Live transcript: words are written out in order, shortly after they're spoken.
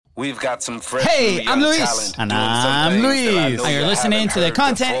We've got some fresh Hey, I'm Luis. talent And doing some I'm things that I Luis. know And you're you listening haven't to the heard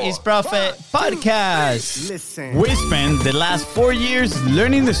Content before. is Profit podcast. We spent the last 4 years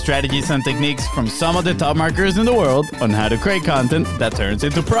learning the strategies and techniques from some of the top marketers in the world on how to create content that turns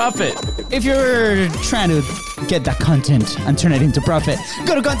into profit. If you're trying to get that content and turn it into profit,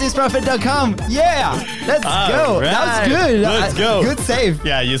 go to contentisprofit.com. Yeah, let's go. Right. That was good. Let's go. Good save.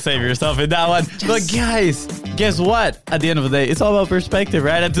 Yeah, you save yourself in that one. But guys, guess what? At the end of the day, it's all about perspective,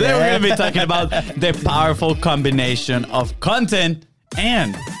 right? And today we're going to be talking about the powerful combination of content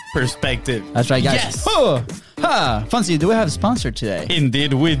and perspective. That's right, guys. Yes. Oh, Fonzie, do we have a sponsor today?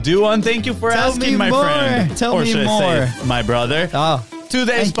 Indeed, we do. And thank you for Tell asking, me my more. friend. Tell or me should more. I say, my brother. Oh,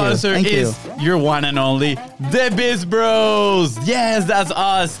 Today's sponsor Thank is your one and only, The Biz Bros. Yes, that's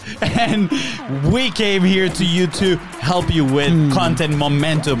us. And we came here to you to help you with content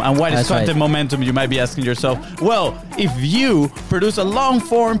momentum. And what is That's content right. momentum? You might be asking yourself. Well, if you produce a long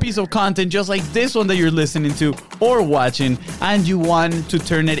form piece of content just like this one that you're listening to or watching, and you want to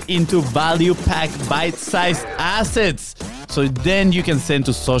turn it into value-packed, bite-sized assets, so then you can send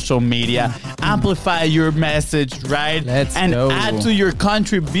to social media, amplify your message, right? Let's and go. add to your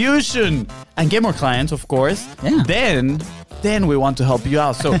contribution and get more clients, of course. Yeah. Then we want to help you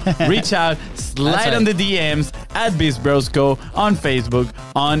out. So reach out, slide right. on the DMs at BizBrosCo on Facebook,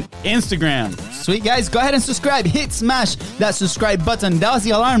 on Instagram. sweet, guys. Go ahead and subscribe. Smash that subscribe button. That was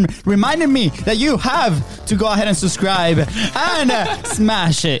the alarm reminding me that you have to go ahead and subscribe and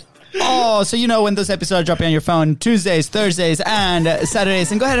smash it. Oh, so you know when those episodes are dropping on your phone, Tuesdays, Thursdays, and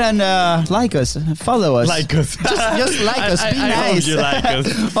Saturdays. And go ahead and like us, follow us. Like us. Just like us. Be I nice. hope you like us.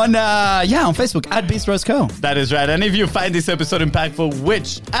 on Facebook at Beast Rose Co. That is right. And if you find this episode impactful,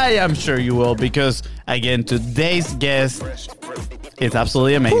 which I am sure you will, because again, today's guest is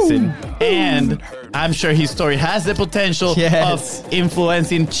absolutely amazing. And I'm sure his story has the potential Yes. of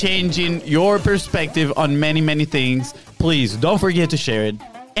influencing, changing your perspective on many, many things. Please don't forget to share it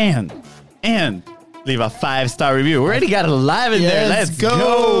and leave a 5-star review. We already got it live in there. Let's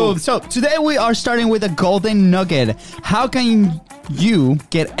go. So today we are starting with a golden nugget. How can you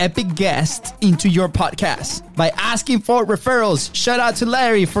get epic guests into your podcast? By asking for referrals. Shout out to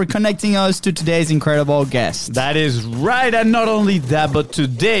Larry for connecting us to today's incredible guest. That is right. And not only that, but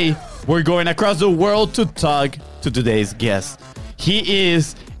today we're going across the world to talk to today's guest. He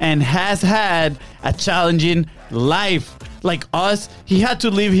is and has had a challenging life. Like us, he had to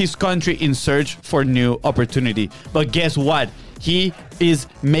leave his country in search for new opportunity. But guess what? He is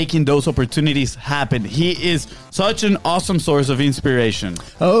making those opportunities happen. He is such an awesome source of inspiration.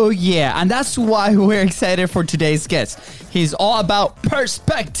 Oh, yeah. And that's why we're excited for today's guest. He's all about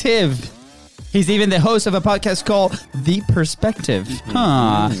perspective. He's even the host of a podcast called The Perspective.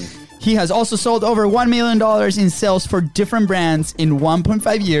 He has also sold over $1 million in sales for different brands in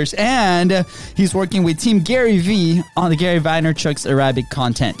 1.5 years. And he's working with Team Gary V on the Gary Vaynerchuk's Arabic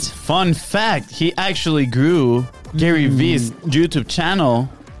content. Fun fact, he actually grew Gary V's YouTube channel,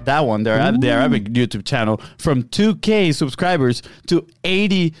 that one, the Arabic YouTube channel, from 2K subscribers to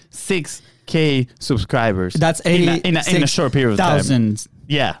 86K subscribers. That's in a short period of time. thousands.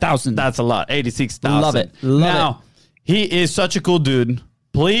 Yeah. Thousand. That's a lot. 86,000. Love it. Now, he is such a cool dude.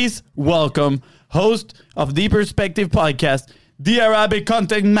 Please welcome host of The Perspective Podcast, the Arabic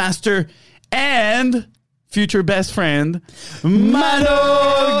content master, and future best friend,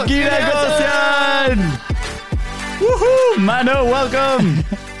 Mano Giragosian. Woohoo! Mano, welcome.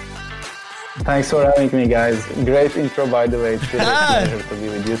 Thanks for having me, guys. Great intro, by the way. It's really a pleasure to be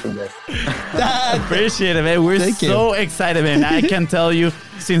with you today. Appreciate it, man. We're Thank you. so excited, man. I can tell you,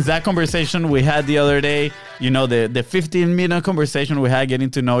 since that conversation we had the other day, you know, the 15-minute conversation we had getting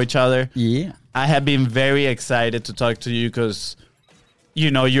to know each other. Yeah. I have been very excited to talk to you because,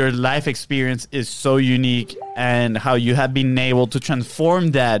 you know, your life experience is so unique and how you have been able to transform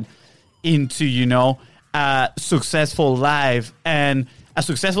that into, you know, a successful life and a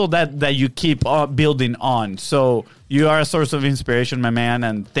successful that you keep building on. So you are a source of inspiration, my man,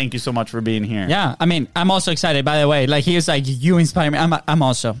 and thank you so much for being here. Yeah, I mean, I'm also excited, by the way. Like, he was like, you inspire me. I'm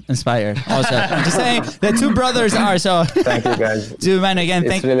also inspired. Also, I'm just saying, the two brothers are, so. Thank you, guys. Dude, man, again,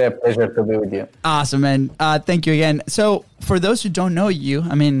 It's really a pleasure to be with you. Awesome, man. Thank you again. So, for those who don't know you,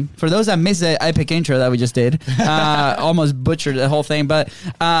 I mean, for those that missed the epic intro that we just did, almost butchered the whole thing, but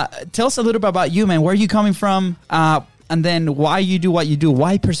tell us a little bit about you, man. Where are you coming from? And then why you do what you do?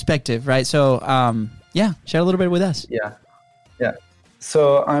 Why perspective, right? So, yeah, share a little bit with us. Yeah.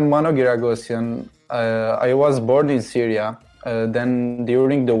 So I'm Mano Giragosian. I was born in Syria. Then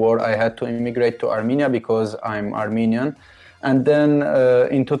during the war, I had to immigrate to Armenia because I'm Armenian. And then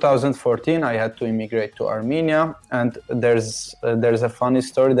in 2014, I had to immigrate to Armenia. And there's a funny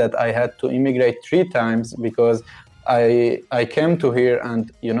story that I had to immigrate 3 times because I came to here,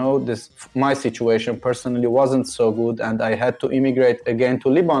 and my situation personally wasn't so good, and I had to immigrate again to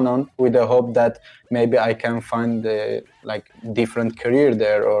Lebanon with the hope that maybe I can find a different career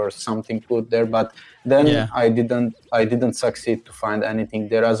there or something good there. But then I didn't succeed to find anything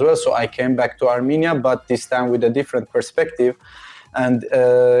there as well. So I came back to Armenia, but this time with a different perspective. And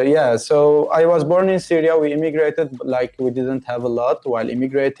so I was born in Syria. We immigrated, we didn't have a lot while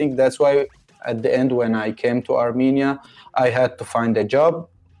immigrating. That's why at the end, when I came to Armenia, I had to find a job.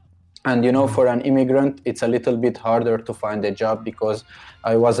 And, for an immigrant, it's a little bit harder to find a job because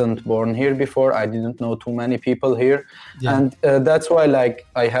I wasn't born here before. I didn't know too many people here. Yeah. And that's why,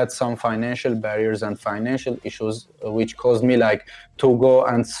 I had some financial barriers and financial issues, which caused me, to go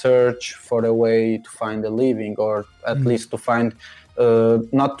and search for a way to find a living, or at least to find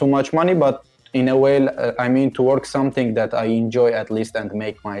not too much money, but in a way, to work something that I enjoy at least and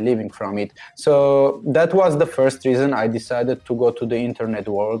make my living from it. So that was the first reason I decided to go to the internet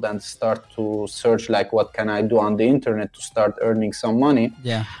world and start to search what can I do on the internet to start earning some money.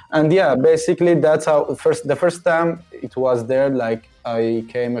 Yeah. And basically that's how the first time it was there, I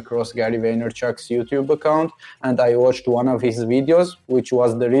came across Gary Vaynerchuk's YouTube account and I watched one of his videos, which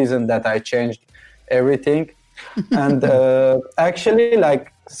was the reason that I changed everything. And actually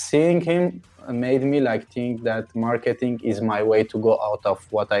seeing him made me think that marketing is my way to go out of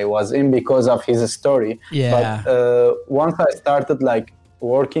what I was in because of his story. Yeah. But once I started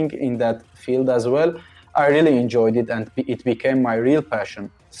working in that field as well, I really enjoyed it and it became my real passion.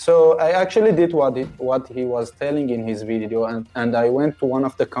 So I actually did what he was telling in his video, and I went to one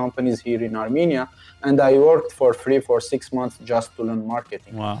of the companies here in Armenia and I worked for free for 6 months just to learn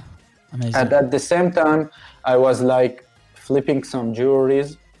marketing. Wow. Amazing. And at the same time, I was flipping some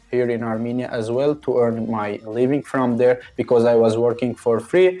jewelries here in Armenia as well to earn my living from there because I was working for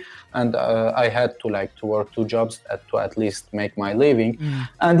free and I had to work 2 jobs to at least make my living.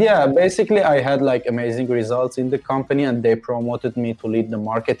 And basically I had amazing results in the company and they promoted me to lead the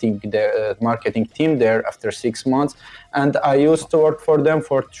marketing team there after 6 months. And I used to work for them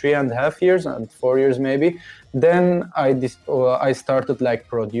for 3.5 years and 4 years maybe. Then I started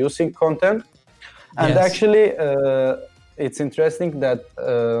producing content. And actually, it's interesting that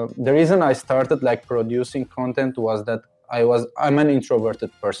the reason I started producing content was that I'm an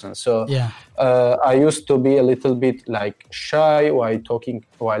introverted person. So I used to be a little bit shy while talking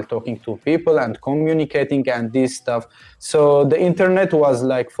to people and communicating and this stuff. So the internet was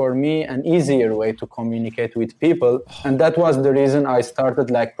for me an easier way to communicate with people. And that was the reason I started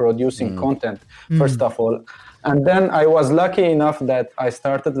producing content, first of all. And then I was lucky enough that I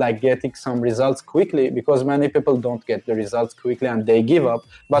started getting some results quickly because many people don't get the results quickly and they give up.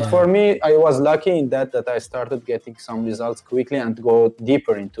 But for me, I was lucky in that I started getting some results quickly and go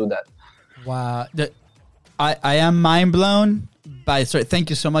deeper into that. Wow. I am mind blown by thank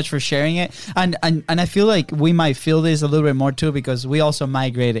you so much for sharing it. And I feel like we might feel this a little bit more too because we also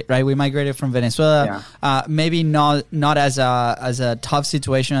migrated, right? We migrated from Venezuela. Maybe not as a tough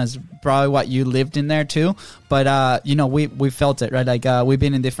situation as probably what you lived in there too, but we felt it, right? We've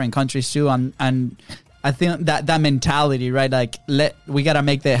been in different countries too, and I think that mentality, right? We gotta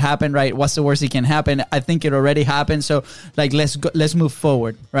make that happen, right? What's the worst that can happen? I think it already happened, so let's move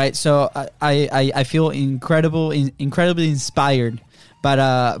forward, right? So I feel incredibly inspired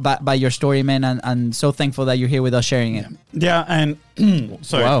by your story, man, and so thankful that you're here with us sharing it. Yeah, and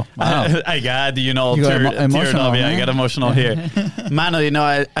sorry, wow. I got emotional. I got emotional here, Mano.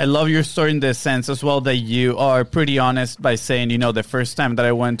 I love your story in the sense as well that you are pretty honest by saying, the first time that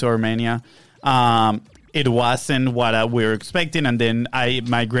I went to Armenia, it wasn't what we were expecting, and then I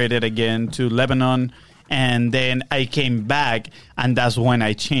migrated again to Lebanon, and then I came back, and that's when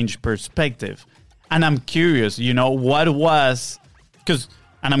I changed perspective. And I'm curious, what was,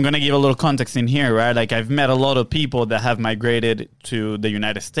 and I'm going to give a little context in here, right? I've met a lot of people that have migrated to the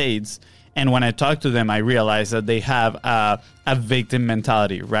United States, and when I talk to them, I realize that they have a victim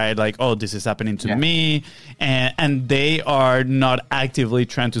mentality, right? Oh, this is happening to me. And they are not actively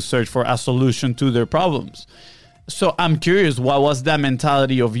trying to search for a solution to their problems. So I'm curious, what was that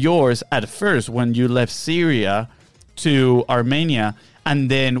mentality of yours at first when you left Syria to Armenia? And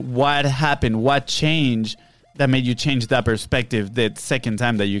then what happened? What changed that made you change that perspective the second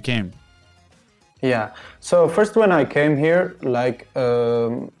time that you came? Yeah. So first, when I came here,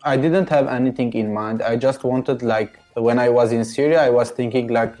 I didn't have anything in mind. I just wanted, when I was in Syria, I was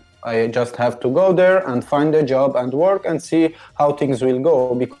thinking I just have to go there and find a job and work and see how things will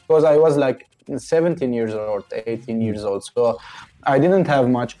go, because I was 17 years old, 18 years old. So I didn't have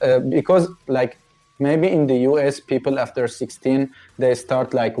much because like maybe in the US, people after 16, they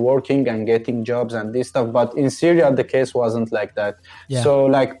start like working and getting jobs and this stuff. But in Syria, the case wasn't like that. Yeah. So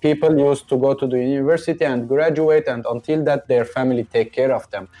like people used to go to the university and graduate, and until that, their family take care of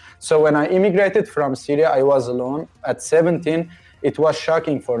them. So when I immigrated from Syria, I was alone at 17. It was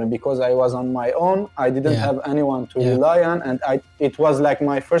shocking for me because I was on my own. I didn't have anyone to rely on. And it was like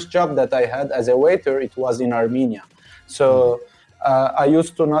my first job that I had as a waiter. It was in Armenia. So I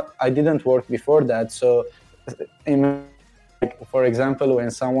didn't work before that. So for example, when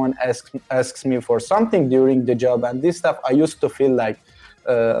someone asks me for something during the job and this stuff, I used to feel like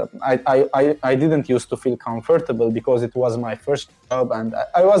I didn't used to feel comfortable because it was my first job, and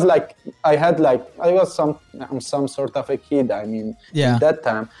I was some sort of a kid. I mean, at that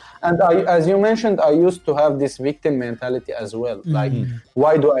time, and as you mentioned, I used to have this victim mentality as well. Like,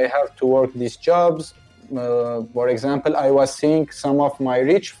 why do I have to work these jobs? For example, I was seeing some of my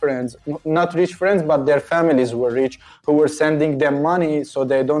rich friends, not rich friends, but their families were rich, who were sending them money so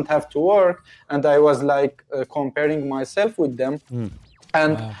they don't have to work, and I was like comparing myself with them.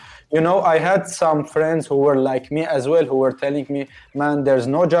 And, I had some friends who were like me as well, who were telling me, man, there's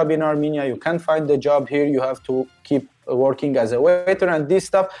no job in Armenia. You can't find a job here. You have to keep working as a waiter and this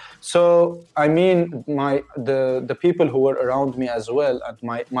stuff. So, I mean, the people who were around me as well, and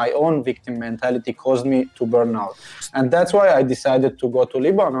my own victim mentality caused me to burn out. And that's why I decided to go to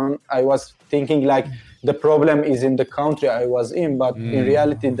Lebanon. I was thinking like the problem is in the country I was in, but in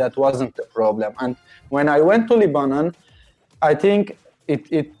reality, that wasn't the problem. And when I went to Lebanon, I think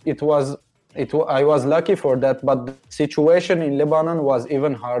I was lucky for that, but the situation in Lebanon was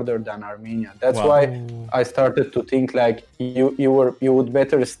even harder than Armenia. That's why I started to think like you would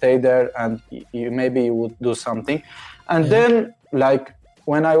better stay there, and maybe you would do something. And then like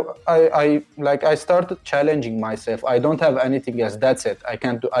when I started challenging myself. I don't have anything else. That's it. I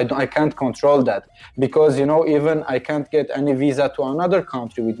can't control that because even I can't get any visa to another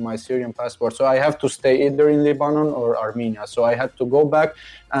country with my Syrian passport. So I have to stay either in Lebanon or Armenia. So I had to go back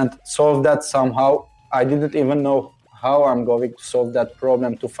and solve that somehow. I didn't even know how I'm going to solve that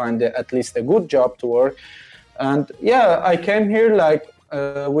problem to find at least a good job to work. And I came here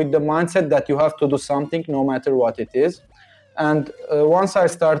with the mindset that you have to do something no matter what it is. And once I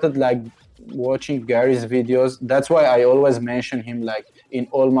started watching Gary's videos, that's why I always mention him in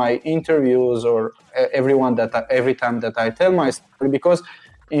all my interviews or every time that I tell my story, because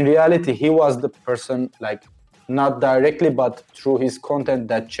in reality he was the person not directly but through his content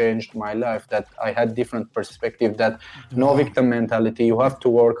that changed my life, that I had different perspective, that no victim mentality, you have to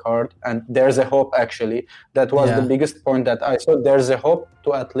work hard and there's a hope. Actually, that was the biggest point that I saw. There's a hope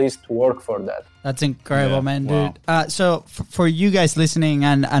to at least work for that. That's incredible, man, dude. So for you guys listening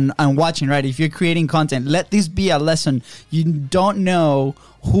and watching, right, if you're creating content, let this be a lesson. You don't know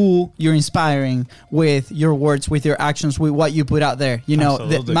who you're inspiring with your words, with your actions, with what you put out there.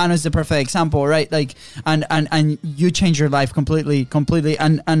 Manu is the perfect example, right? And you change your life completely.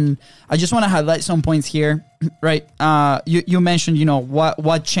 And I just want to highlight some points here, right? You mentioned,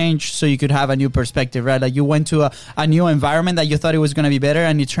 what changed so you could have a new perspective, right? You went to a new environment that you thought it was going to be better,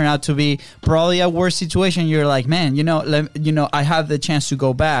 and it turned out to be probably a worse situation. You're like, man, I have the chance to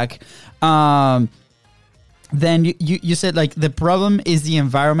go back. Then you said the problem is the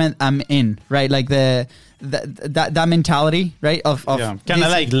environment I'm in, right? That mentality, right? Of kind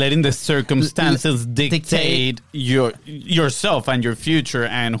of letting the circumstances dictate yourself and your future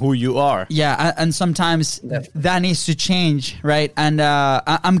and who you are. Yeah, and sometimes that needs to change, right? And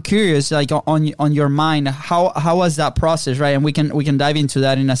I'm curious, on your mind, how was that process, right? And we can dive into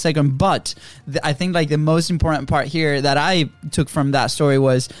that in a second. But I think the most important part here that I took from that story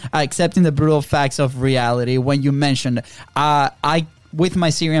was accepting the brutal facts of reality. When you mentioned, with my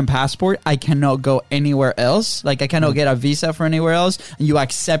Syrian passport, I cannot go anywhere else. I cannot get a visa for anywhere else. And you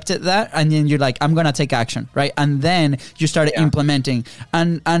accepted that, and then you're like, I'm gonna take action, right? And then you started implementing.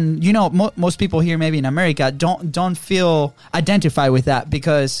 And most people here, maybe in America, don't feel identified with that,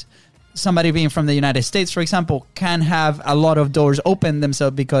 because somebody being from the United States, for example, can have a lot of doors open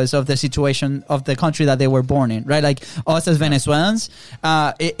themselves because of the situation of the country that they were born in, right? Us as Venezuelans,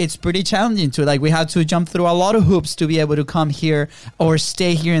 it's pretty challenging too. We have to jump through a lot of hoops to be able to come here or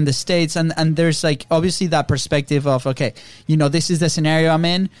stay here in the States. And there's obviously that perspective of, okay, this is the scenario I'm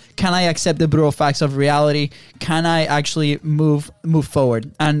in. Can I accept the brutal facts of reality? Can I actually move forward?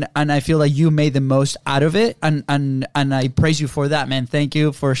 And I feel like you made the most out of it. And I praise you for that, man. Thank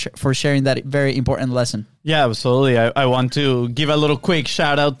you for sharing that very important lesson. Yeah, absolutely. I want to give a little quick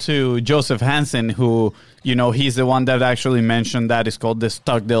shout out to Joseph Hansen, who, he's the one that actually mentioned that. It's called the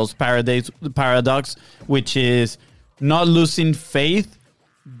Stockdale's Paradox, which is not losing faith,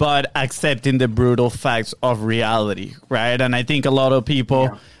 but accepting the brutal facts of reality, right? And I think a lot of people,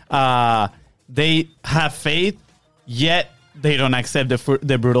 they have faith, yet they don't accept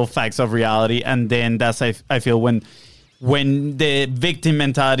the brutal facts of reality. And then that's, I feel, when the victim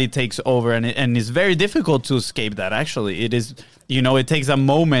mentality takes over, and it's very difficult to escape that. Actually, it is, it takes a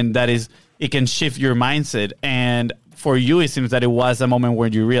moment it can shift your mindset. And for you, it seems that it was a moment where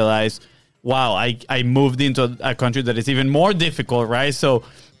you realize, wow, I moved into a country that is even more difficult, right? So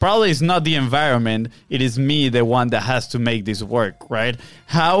probably it's not the environment, it is me, the one that has to make this work, right?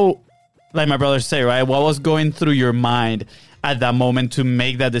 How, like my brothers say, right, what was going through your mind at that moment to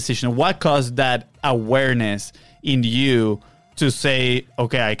make that decision? What caused that awareness in you to say,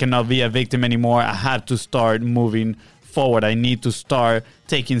 okay, I cannot be a victim anymore. I have to start moving forward. I need to start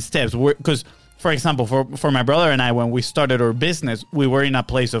taking steps. Because, for example, for my brother and I, when we started our business, we were in a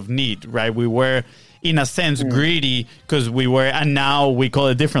place of need, right? We were, in a sense, greedy because we were, and now we call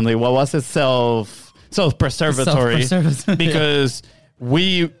it differently. What was it? Self-preservatory. Because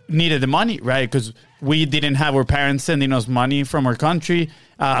we needed the money, right? Because we didn't have our parents sending us money from our country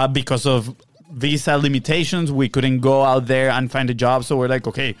because of visa limitations. We couldn't go out there and find a job. So we're like,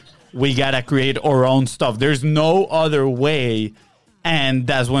 okay, we got to create our own stuff. There's no other way. And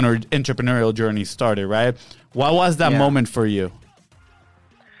that's when our entrepreneurial journey started, right? What was that moment for you?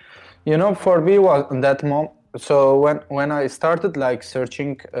 For me, was that moment. So when I started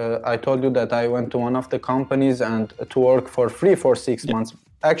searching, I told you that I went to one of the companies and to work for free for 6 months.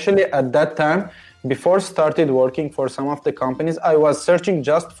 Actually, at that time, before started working for some of the companies, I was searching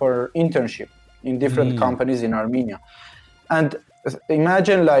just for internship in different companies in Armenia. And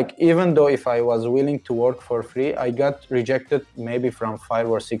imagine, even though if I was willing to work for free, I got rejected maybe from 5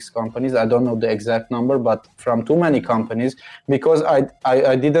 or 6 companies. I don't know the exact number, but from too many companies, because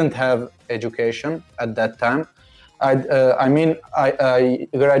I didn't have education at that time. I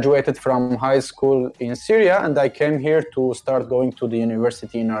graduated from high school in Syria, and I came here to start going to the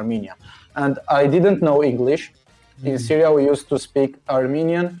university in Armenia. And I didn't know English. In Syria, we used to speak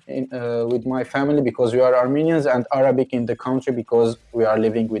Armenian with my family because we are Armenians, and Arabic in the country because we are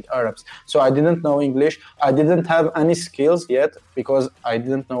living with Arabs. So I didn't know English. I didn't have any skills yet because I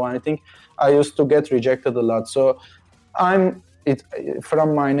didn't know anything. I used to get rejected a lot. So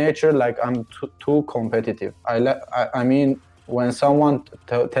from my nature, I'm too competitive. When someone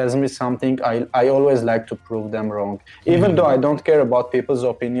tells me something, I always like to prove them wrong. Even though I don't care about people's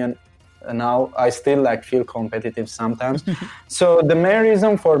opinion, now I still feel competitive sometimes. So the main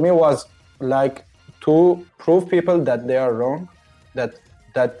reason for me was to prove people that they are wrong, that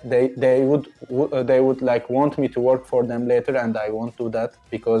they would want me to work for them later, and I won't do that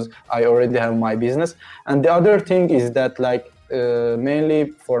because I already have my business. And the other thing is that mainly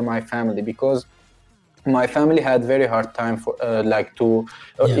for my family, because my family had very hard time for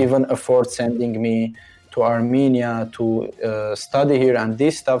even afford sending me to Armenia to study here and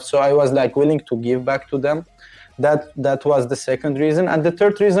this stuff. So I was willing to give back to them. That was the second reason. And the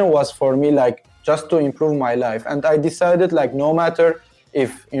third reason was for me just to improve my life. And I decided no matter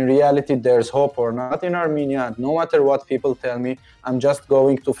if in reality there's hope or not in Armenia, and no matter what people tell me, I'm just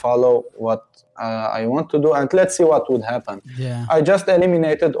going to follow what I want to do, and let's see what would happen. I just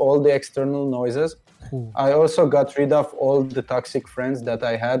eliminated all the external noises. I also got rid of all the toxic friends that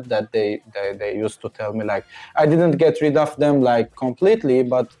I had that they used to tell me I didn't get rid of them completely,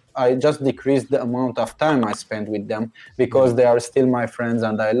 but I just decreased the amount of time I spent with them because they are still my friends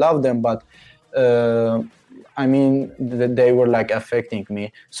and I love them, but they were affecting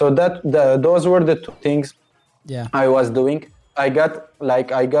me. So those were the two things I was doing. I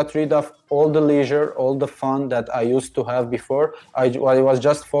got rid of all the leisure, all the fun that I used to have before. I was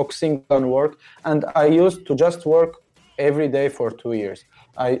just focusing on work, and I used to just work every day for 2 years.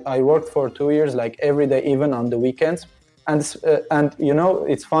 I worked for 2 years, every day, even on the weekends. And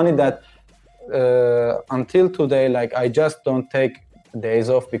it's funny that until today, I just don't take days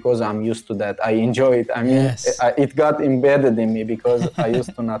off because I'm used to that. I enjoy it. It got embedded in me because I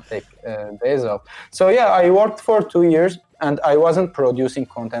used to not take days off. So I worked for 2 years and I wasn't producing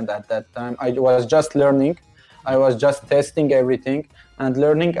content at that time. I was just learning. I was just testing everything and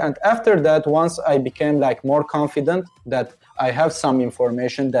learning. And after that, once I became more confident that I have some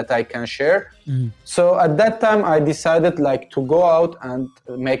information that I can share. So at that time, I decided to go out and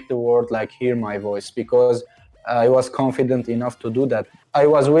make the world hear my voice, because I was confident enough to do that. I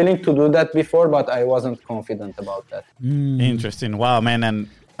was willing to do that before, but I wasn't confident about that. Interesting. Wow, man. And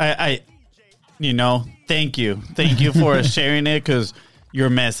Thank you for sharing it, because your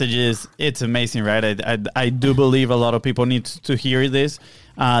messages, it's amazing, right? I do believe a lot of people need to hear this.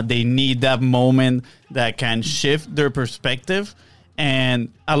 They need that moment that can shift their perspective.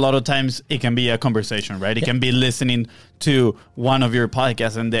 And a lot of times it can be a conversation, right? It can be listening to one of your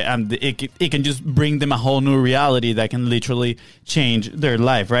podcasts, and it can just bring them a whole new reality that can literally change their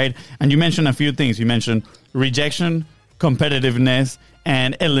life, right? And you mentioned a few things. You mentioned rejection, competitiveness,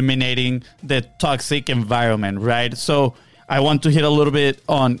 and eliminating the toxic environment, right? So I want to hit a little bit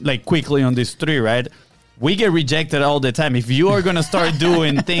on, like, quickly on these three, right? We get rejected all the time. If you are going to start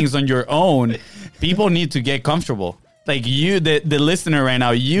doing things on your own, people need to get comfortable. Like you, the listener right now,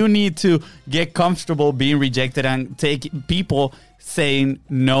 you need to get comfortable being rejected and take people saying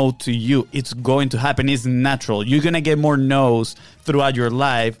no to you. It's going to happen. It's natural. You're going to get more no's throughout your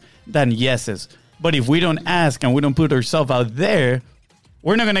life than yeses. But if we don't ask and we don't put ourselves out there,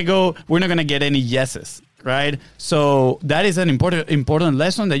 we're not going to get any yeses, right? So that is an important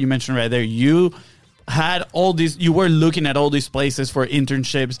lesson that you mentioned right there. You were looking at all these places for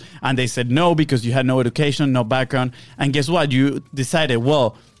internships, and they said no because you had no education, no background. And guess what? You decided,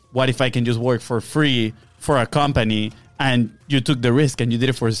 well, what if I can just work for free for a company? And you took the risk and you did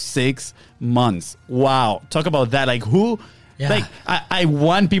it for 6 months. Wow. Talk about that. Like who, like I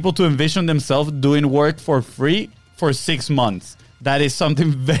want people to envision themselves doing work for free for 6 months. That is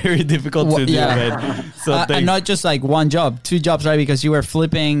something very difficult to do. Man. So and not just like one job, 2 jobs, right? Because you were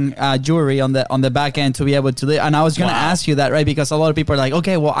flipping jewelry on the back end to be able to live. And I was going to ask you that, right? Because a lot of people are like,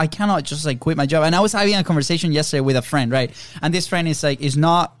 okay, well, I cannot just like quit my job. And I was having a conversation yesterday with a friend, right? And this friend is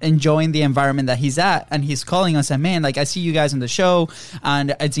not enjoying the environment that he's at, and he's calling us and, man, like, I see you guys on the show,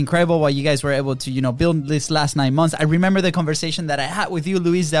 and it's incredible what you guys were able to, build this last 9 months. I remember the conversation that I had with you,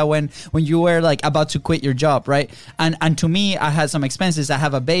 Luis, that when you were like about to quit your job, right? And to me, I had some expenses. I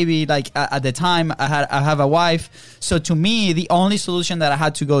have a baby, like at the time I have a wife. So to me, the only solution that I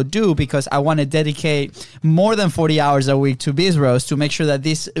had to go do, because I want to dedicate more than 40 hours a week to BizRoast to make sure that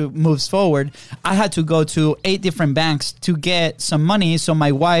this moves forward, I had to go to 8 different banks to get some money so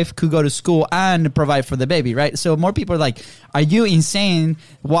my wife could go to school and provide for the baby, right? So more people are like, are you insane?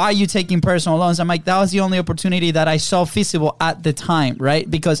 Why are you taking personal loans? I'm like, that was the only opportunity that I saw feasible at the time, right?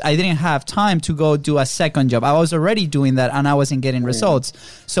 Because I didn't have time to go do a second job. I was already doing that and I wasn't getting results.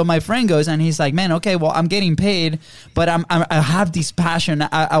 So my friend goes and he's like, man, okay, well, I'm getting paid, but I have this passion.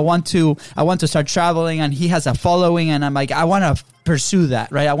 I want to start traveling, and he has a following, and I'm like, I want to pursue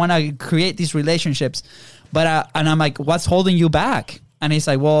that, right? I want to create these relationships, but and I'm like, what's holding you back? And he's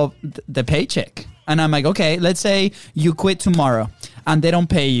like, well, the paycheck. And I'm like, okay, let's say you quit tomorrow and they don't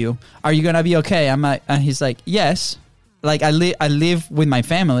pay you. Are you going to be okay? I'm like, and he's like, yes. Like I live with my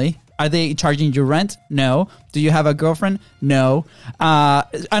family. Are they charging you rent? No. Do you have a girlfriend? No.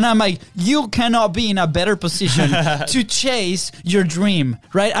 And I'm like, you cannot be in a better position to chase your dream,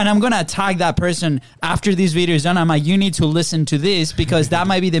 right? And I'm going to tag that person after this video is done. I'm like, you need to listen to this because that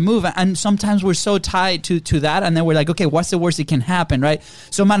might be the move. And sometimes we're so tied to that. And then we're like, okay, what's the worst that can happen, right?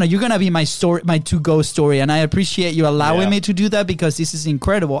 So, Mano, you're going to be my story, my to-go story. And I appreciate you allowing me to do that because this is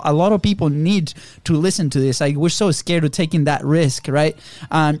incredible. A lot of people need to listen to this. Like, we're so scared of taking that risk, right?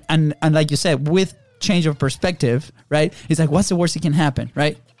 And like you said, with change of perspective, right? It's like, what's the worst that can happen,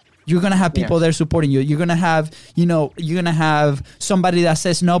 right? You're going to have people there supporting you. You're going to have, you're going to have somebody that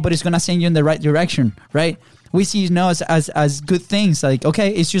says no, but it's going to send you in the right direction, right? We see no as good things. Like,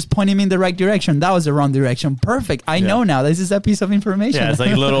 okay, it's just pointing me in the right direction. That was the wrong direction. Perfect. I know now. This is a piece of information. Yeah, it's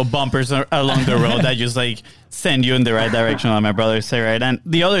like little bumpers along the road that just like send you in the right direction, like my brother say, right? And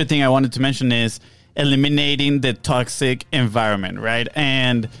the other thing I wanted to mention is eliminating the toxic environment, right?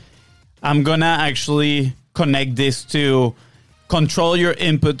 And I'm going to actually connect this to control your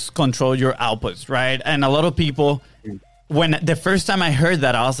inputs, control your outputs, right? And a lot of people, when the first time I heard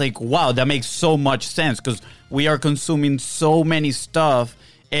that, I was like, wow, that makes so much sense because we are consuming so many stuff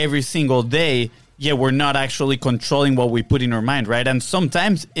every single day, yet we're not actually controlling what we put in our mind, right? And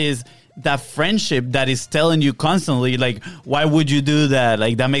sometimes is that friendship that is telling you constantly, like, why would you do that?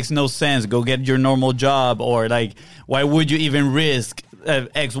 Like, that makes no sense. Go get your normal job. Or like, why would you even risk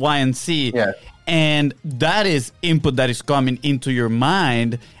X, Y, and Z? Yeah. And that is input that is coming into your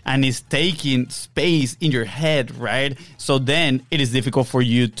mind and is taking space in your head, right? So then it is difficult for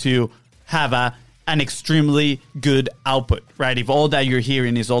you to have an extremely good output, right? If all that you're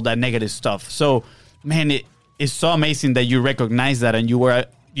hearing is all that negative stuff. So, man, it is so amazing that you recognize that and you were,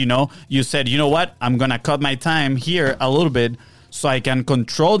 you said, you know what? I'm going to cut my time here a little bit so I can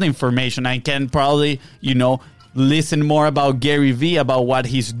control the information. I can probably, listen more about Gary Vee, about what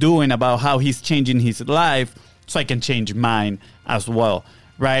he's doing, about how he's changing his life, so I can change mine as well,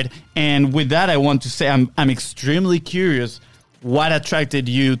 right? And with that, I want to say I'm extremely curious what attracted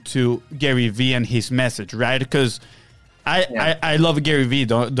you to Gary Vee and his message, right? Because I love Gary Vee.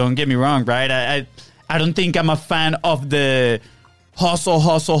 Don't get me wrong, right? I don't think I'm a fan of the hustle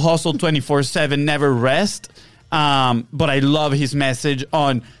 24/7, never rest. But I love his message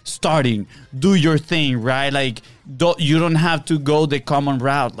on starting, do your thing, right? Like, you don't have to go the common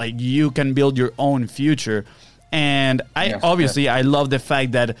route. Like, you can build your own future. And I love the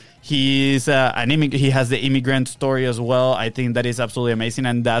fact that he's he has the immigrant story as well. I think that is absolutely amazing,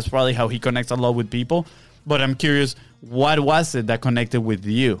 and that's probably how he connects a lot with people. But I'm curious, what was it that connected with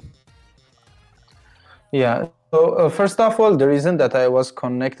you? Yeah. So first of all, the reason that I was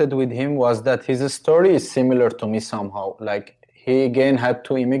connected with him was that his story is similar to me somehow. Like, he again had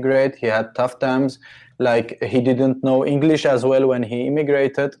to immigrate. He had tough times. Like, he didn't know English as well when he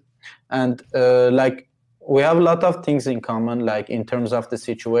immigrated. And like, we have a lot of things in common, like in terms of the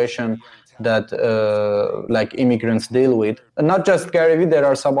situation that like immigrants deal with. And not just Gary Vee, there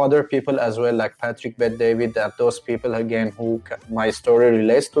are some other people as well, like Patrick Bet-David, that those people again who my story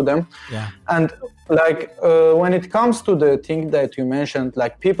relates to them. Yeah. And like when it comes to the thing that you mentioned,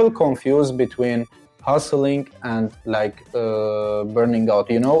 like people confuse between hustling and like burning out.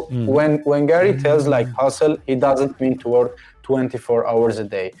 You know, when Gary tells like hustle, he doesn't mean to work 24 hours a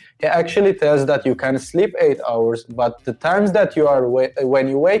day. He actually tells that you can sleep 8 hours, but the times that you are when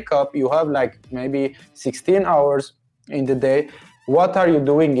you wake up, you have like maybe 16 hours in the day. What are you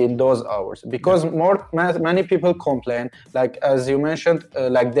doing in those hours? Because many people complain, like as you mentioned,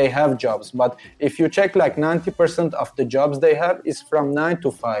 like they have jobs, but if you check, like 90% of the jobs they have is from 9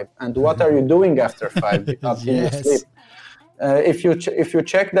 to 5. And what are you doing after 5 after you sleep? If you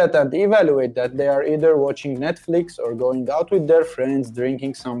check that and evaluate that, they are either watching Netflix or going out with their friends,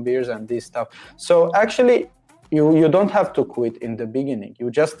 drinking some beers and this stuff. So actually, you don't have to quit in the beginning.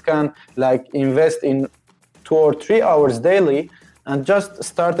 You just can like invest in 2 or 3 hours daily and just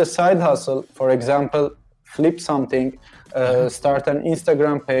start a side hustle. For example, flip something, start an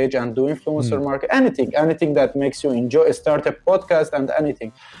Instagram page and do influencer marketing, anything that makes you enjoy, start a podcast and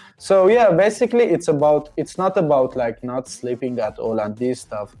anything. So yeah, basically it's not about like not sleeping at all and this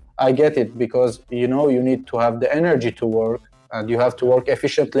stuff. I get it, because you know you need to have the energy to work and you have to work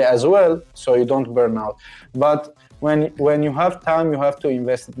efficiently as well so you don't burn out. But when you have time, you have to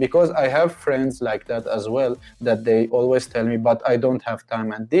invest it, because I have friends like that as well, that they always tell me, but I don't have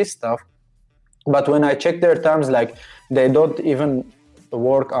time and this stuff. But when I check their times, like they don't even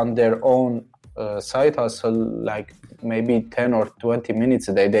work on their own side hustle, like maybe 10 or 20 minutes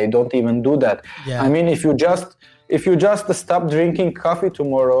a day. They don't even do that. Yeah. I mean, if you just stop drinking coffee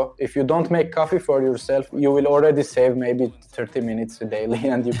tomorrow, if you don't make coffee for yourself, you will already save maybe 30 minutes daily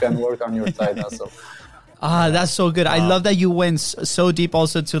and you can work on your side hustle. That's so good. I love that you went so deep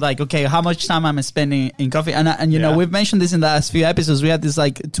also to like, okay, how much time I'm spending in coffee. And you know, we've mentioned this in the last few episodes. We have this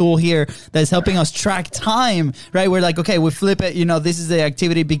like tool here that's helping us track time, right? We're like, okay, we flip it, you know, this is the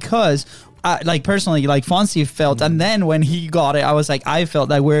activity, because like personally, like Fonzie felt, and then when he got it, I was like, I felt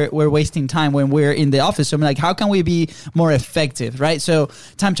that we're wasting time when we're in the office. So I'm like, how can we be more effective, right? So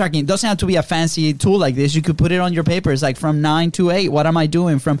time tracking, it doesn't have to be a fancy tool like this. You could put it on your paper. It's like from 9 to 8. What am I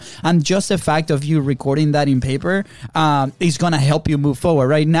doing and just the fact of you recording that in paper is gonna help you move forward.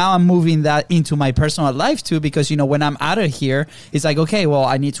 Right now, I'm moving that into my personal life too, because you know when I'm out of here, it's like, okay, well,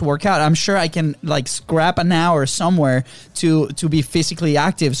 I need to work out. I'm sure I can like scrap an hour somewhere to be physically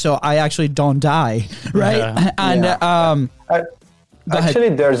active, so I actually don't die, right? Yeah. And actually,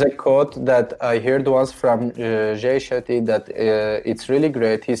 there's a quote that I heard once from Jay Shetty that it's really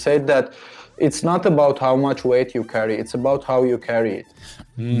great. He said that it's not about how much weight you carry, it's about how you carry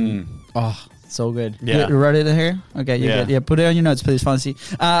it. Oh, so good. Yeah. You read it here? Okay, you're good. Yeah, put it on your notes, please, Fonzie.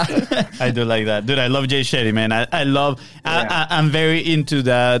 I do like that. Dude, I love Jay Shetty, man. I'm very into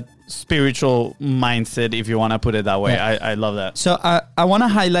that spiritual mindset, if you want to put it that way. I love that. So I want to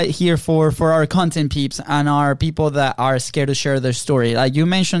highlight here for our content peeps and our people that are scared to share their story. Like you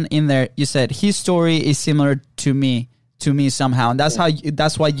mentioned in there, you said his story is similar to me somehow, and that's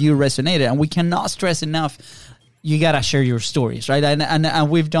why you resonated. And we cannot stress enough, you gotta share your stories, right? And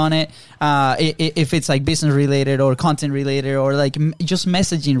we've done it. If it's like business related or content related or like just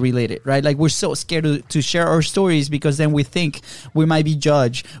messaging related, right? Like we're so scared to share our stories because then we think we might be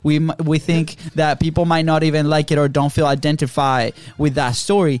judged. We think that people might not even like it or don't feel identified with that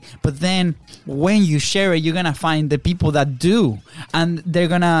story. But then when you share it, you're gonna find the people that do, and they're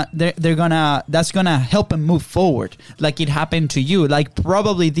gonna that's gonna help them move forward, like it happened to you. Like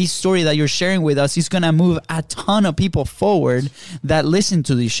probably this story that you're sharing with us is gonna move a ton ton of people forward that listen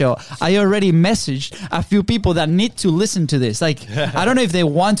to this show. I already messaged a few people that need to listen to this. Like, I don't know if they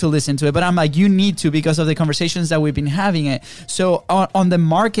want to listen to it, but I'm like, you need to, because of the conversations that we've been having it. So on the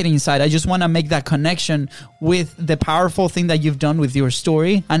marketing side, I just want to make that connection with the powerful thing that you've done with your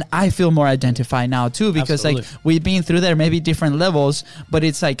story. And I feel more identified now too, because like we've been through there, maybe different levels, but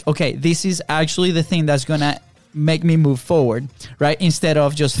it's like, okay, this is actually the thing that's going to make me move forward, right? Instead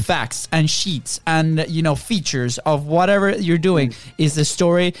of just facts and sheets and, you know, features of whatever you're doing, is the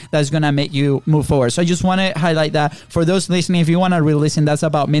story that's going to make you move forward. So I just want to highlight that for those listening. If you want to re-listen, that's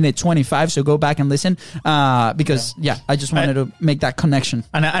about minute 25. So go back and listen, because I just wanted to make that connection.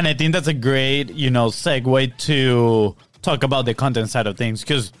 And I think that's a great, you know, segue to talk about the content side of things.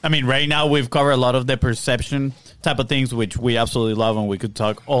 Because, I mean, right now we've covered a lot of the perception type of things, which we absolutely love, and we could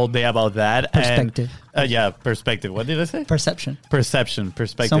talk all day about that. Perspective. And, perspective. What did I say? Perception.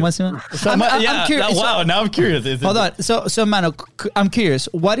 Perspective. I'm curious. Wow, now I'm curious. Hold on. So Mano, I'm curious.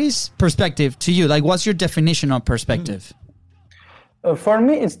 What is perspective to you? Like, what's your definition of perspective? For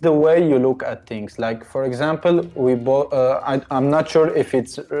me, it's the way you look at things. Like, for example, we both. I'm not sure if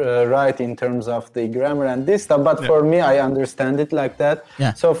it's right in terms of the grammar and this stuff, but for me, I understand it like that.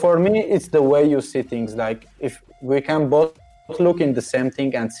 Yeah. So for me, it's the way you see things. Like, if we can both look in the same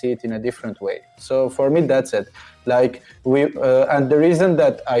thing and see it in a different way. So for me, that's it. Like and the reason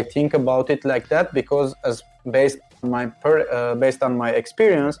that I think about it like that, because as based on my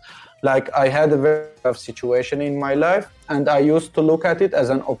experience. Like, I had a very tough situation in my life, and I used to look at it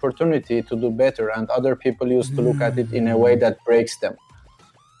as an opportunity to do better, and other people used to look at it in a way that breaks them.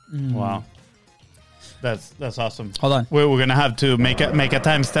 Wow. That's awesome. Hold on. We're going to have to make a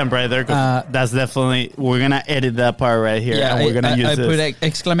timestamp right there, because that's definitely, we're going to edit that part right here, and we're going to use this. I put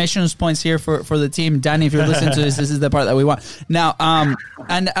exclamation points here for the team. Danny, if you're listening to this is the part that we want. Now,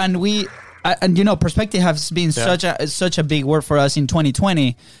 and you know, perspective has been such a big word for us in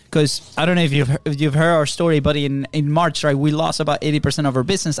 2020, because I don't know if you've heard our story, but in March, right, we lost about 80% of our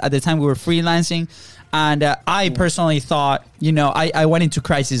business. At the time, we were freelancing, and I personally thought, you know, I went into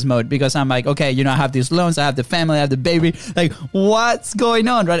crisis mode, because I'm like, okay, you know, I have these loans, I have the family, I have the baby, like, what's going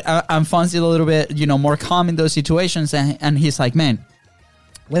on, right? I'm Fonzie a little bit, you know, more calm in those situations, and he's like, man,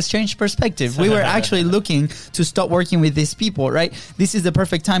 let's change perspective. We were actually looking to stop working with these people, right? This is the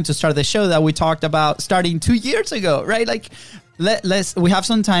perfect time to start the show that we talked about starting 2 years ago, right? Like, we have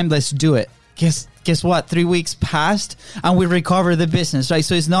some time, let's do it. Guess what? 3 weeks passed and we recovered the business, right?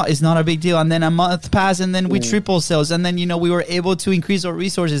 So it's not a big deal. And then a month passed, and then we triple sales, and then, you know, we were able to increase our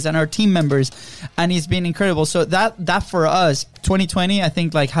resources and our team members, and it's been incredible. So that for us, 2020, I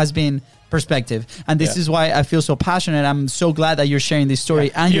think, like, has been perspective, and this is why I feel so passionate. I'm so glad that you're sharing this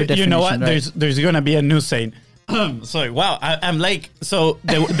story and your definition. You know what? Right? There's gonna be a new saying. Sorry, wow. I'm like, so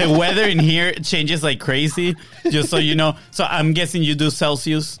the weather in here changes like crazy. Just so you know. So I'm guessing you do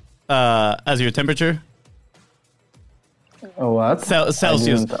Celsius as your temperature. What?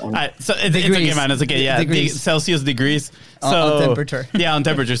 Celsius. So it's okay, man. It's okay. Yeah, Celsius degrees. So on temperature. Yeah, on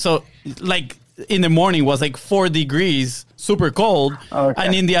temperature. So like, in the morning was like 4 degrees, super cold. Okay.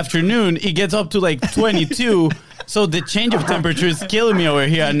 And in the afternoon, it gets up to like 22. So the change of temperature is killing me over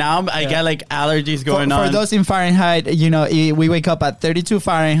here. Now I got like allergies going on. For those in Fahrenheit, you know, we wake up at 32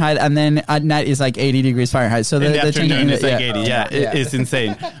 Fahrenheit, and then at night it's like 80 degrees Fahrenheit. So in the afternoon it's like 80. It's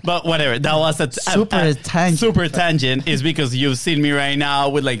insane. But whatever. That was a super tangent. Is because you've seen me right now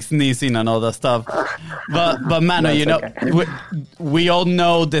with like sneezing and all that stuff. But Mano, you know, we all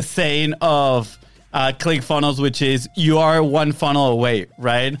know the saying of ClickFunnels, which is you are one funnel away,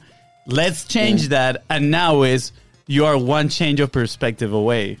 right? Let's change that, and now is you are one change of perspective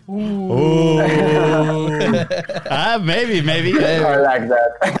away. Ooh. Maybe. I like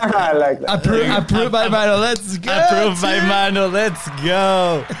that. I like that. Approved by Mano. Let's go. Approved by Mano. Let's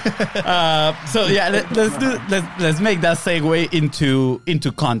go. So yeah, let's make that segue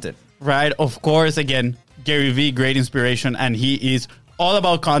into content, right? Of course, again, Gary Vee, great inspiration, and he is all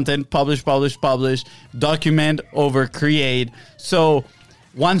about content. Publish, document over create. So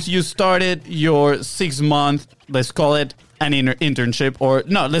once you started your 6-month, let's call it an internship, or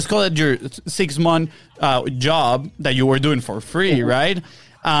no, let's call it your 6-month job that you were doing for free, right?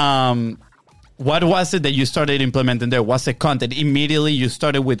 What was it that you started implementing there? Was it content? Immediately you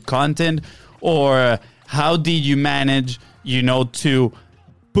started with content, or how did you manage, you know, to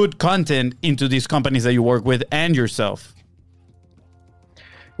put content into these companies that you work with and yourself?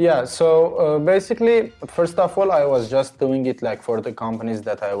 Yeah, so basically, first of all, I was just doing it like for the companies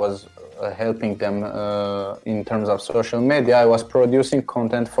that I was helping them in terms of social media. I was producing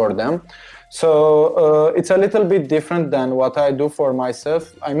content for them. So it's a little bit different than what I do for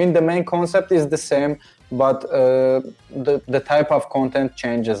myself. I mean, the main concept is the same. but the type of content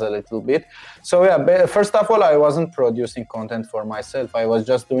changes a little bit. So first of all, I wasn't producing content for myself. I was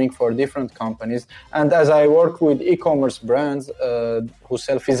just doing for different companies. And as I work with e-commerce brands who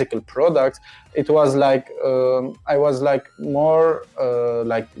sell physical products, it was like I was like more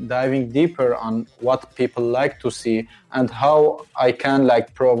like diving deeper on what people like to see and how I can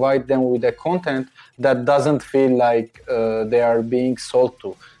like provide them with a content that doesn't feel like they are being sold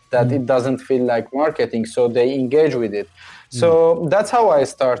to, that it doesn't feel like marketing, so they engage with it. So that's how I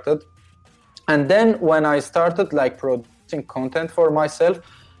started. And then when I started like producing content for myself,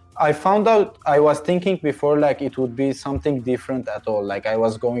 I found out I was thinking before like it would be something different at all. Like I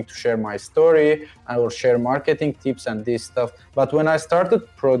was going to share my story, I will share marketing tips and this stuff. But when I started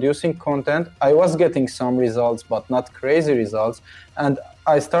producing content, I was getting some results, but not crazy results. And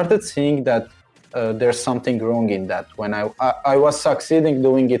I started seeing that there's something wrong in that. When I was succeeding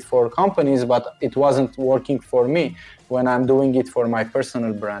doing it for companies, but it wasn't working for me when I'm doing it for my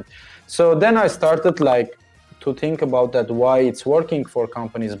personal brand. So then I started like to think about that, why it's working for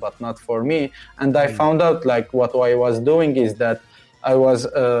companies but not for me. And I found out like what I was doing is that I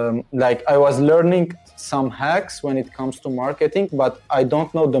was learning some hacks when it comes to marketing, but I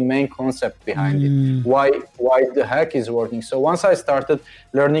don't know the main concept behind it, why the hack is working. So once I started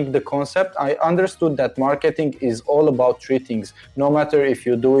learning the concept, I understood that marketing is all about three things, no matter if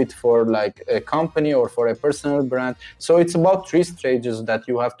you do it for like a company or for a personal brand. So it's about three stages that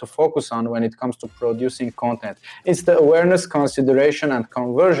you have to focus on when it comes to producing content. It's the awareness, consideration, and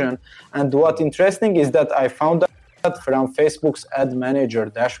conversion. And what interesting is that I found from Facebook's ad manager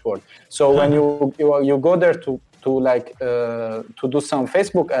dashboard. So when you go there to do some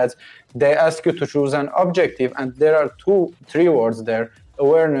Facebook ads, they ask you to choose an objective, and there are three words there: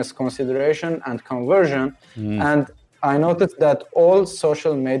 awareness, consideration, and conversion. And I noticed that all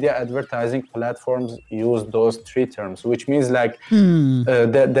social media advertising platforms use those three terms, which means like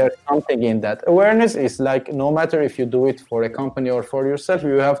there's something in that. Awareness is like, no matter if you do it for a company or for yourself,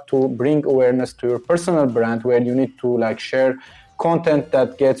 you have to bring awareness to your personal brand, where you need to like share content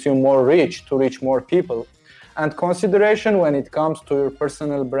that gets you more reach, to reach more people. And consideration, when it comes to your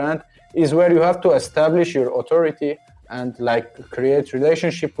personal brand, is where you have to establish your authority and like create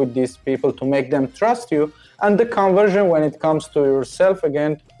relationship with these people to make them trust you. And the conversion, when it comes to yourself,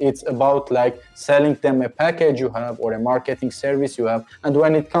 again, it's about like selling them a package you have or a marketing service you have. And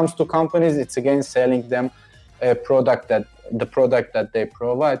when it comes to companies, it's again selling them a product that they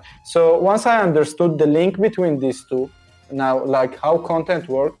provide. So once I understood the link between these two, now like how content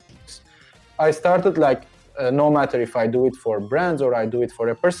works, I started like no matter if I do it for brands or I do it for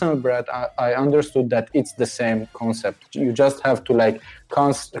a personal brand, I understood that it's the same concept. You just have to like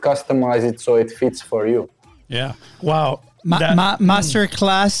customize it so it fits for you. Yeah. Wow. Master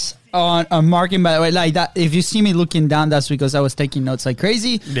class on marketing, by the way. Like that, if you see me looking down, that's because I was taking notes like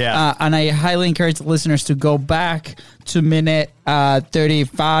crazy. Yeah. And I highly encourage the listeners to go back to minute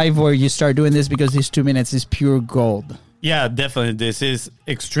 35 where you start doing this, because these 2 minutes is pure gold. Yeah, definitely. This is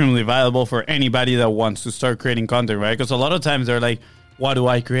extremely valuable for anybody that wants to start creating content, right? Because a lot of times they're like, what do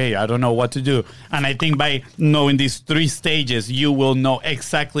I create? I don't know what to do. And I think by knowing these three stages, you will know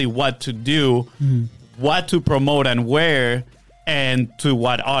exactly what to do, what to promote and where, and to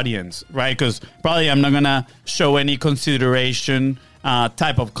what audience, right? Because probably I'm not going to show any consideration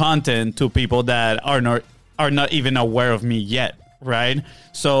type of content to people that are not even aware of me yet, right?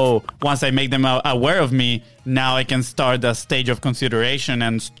 So once I make them aware of me, now I can start the stage of consideration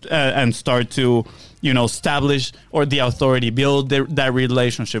and start to, establish or the authority, build that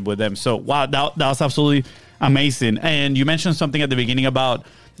relationship with them. So wow, that was absolutely amazing. And you mentioned something at the beginning about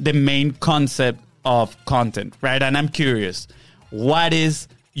the main concept of content, right? And I'm curious, what is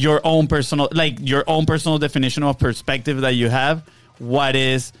your own personal definition of perspective that you have? What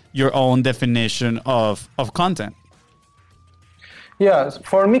is your own definition of content? Yeah,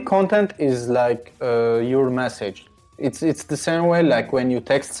 for me, content is like your message. It's the same way like when you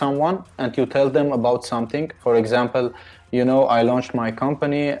text someone and you tell them about something. For example, I launched my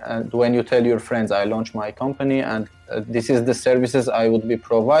company, and when you tell your friends, I launched my company and this is the services I would be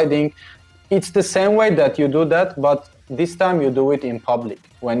providing. It's the same way that you do that, but this time you do it in public.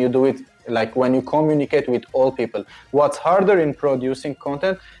 When you do it, like when you communicate with all people. What's harder in producing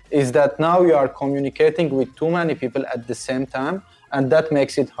content is that now you are communicating with too many people at the same time, and that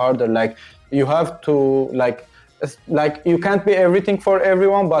makes it harder. Like you have to like you can't be everything for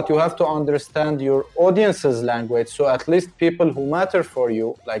everyone, but you have to understand your audience's language. So at least people who matter for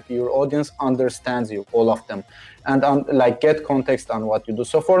you, like your audience understands you, all of them, and get context on what you do.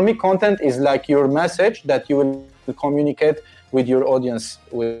 So for me, content is like your message that you will communicate with your audience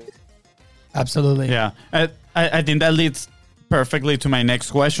with. Absolutely. Yeah. I think that leads perfectly to my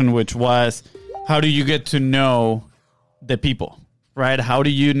next question, which was, how do you get to know the people, right? How do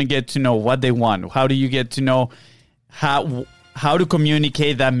you get to know what they want? How do you get to know how to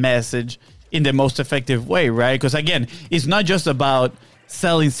communicate that message in the most effective way, right? Because again, it's not just about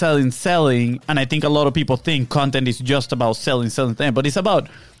selling. And I think a lot of people think content is just about selling, but it's about,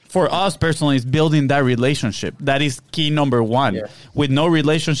 for us personally, is building that relationship. That is key number one. Yeah. With no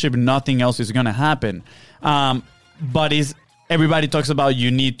relationship, nothing else is going to happen. But everybody talks about,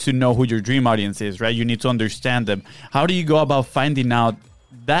 you need to know who your dream audience is, right? You need to understand them. How do you go about finding out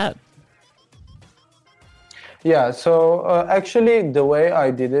that? Yeah, so actually the way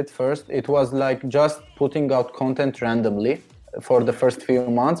I did it first, it was like just putting out content randomly for the first few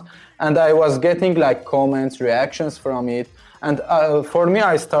months. And I was getting like comments, reactions from it. And for me,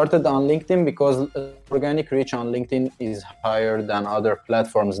 I started on LinkedIn because organic reach on LinkedIn is higher than other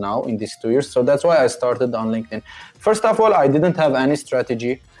platforms now in these 2 years. So that's why I started on LinkedIn. First of all, I didn't have any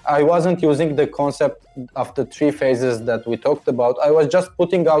strategy. I wasn't using the concept of the 3 phases that we talked about. I was just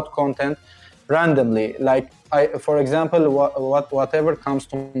putting out content randomly. Like, for example, whatever comes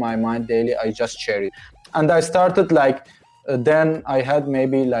to my mind daily, I just share it. And I started like, then I had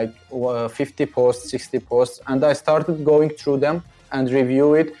maybe like 50 posts, 60 posts, and I started going through them and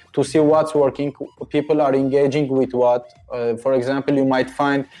review it to see what's working, people are engaging with what. For example, you might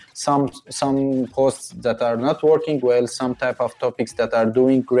find some posts that are not working well, some type of topics that are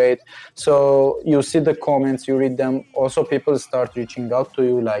doing great. So you see the comments, you read them. Also, people start reaching out to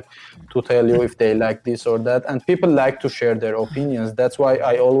you, like to tell you if they like this or that. And people like to share their opinions. That's why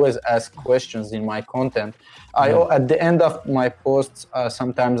I always ask questions in my content. At the end of my posts,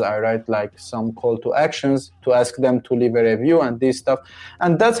 sometimes I write like some call to actions to ask them to leave a review and this stuff.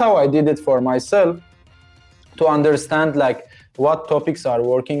 And that's how I did it for myself, to understand like what topics are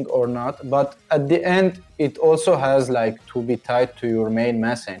working or not. But at the end, it also has like to be tied to your main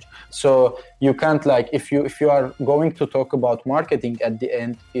message. So you can't like, if you are going to talk about marketing at the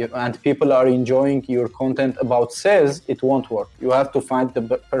end and people are enjoying your content about sales, it won't work. You have to find the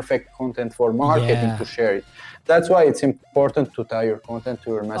perfect content for marketing to share it. That's why it's important to tie your content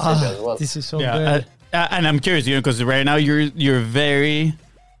to your message as well. This is so good. And I'm curious, because right now you're very,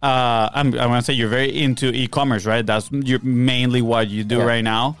 I'm gonna say you're very into e-commerce, right? That's mainly what you do right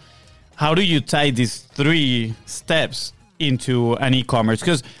now. How do you tie these 3 steps into an e-commerce?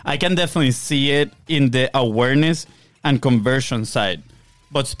 Because I can definitely see it in the awareness and conversion side,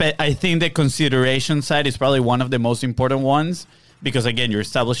 but I think the consideration side is probably one of the most important ones, because again, you're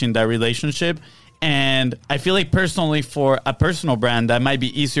establishing that relationship. And I feel like personally, for a personal brand, that might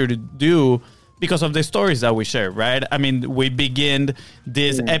be easier to do because of the stories that we share, right? I mean, we begin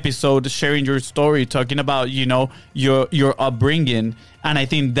this episode sharing your story, talking about, your upbringing. And I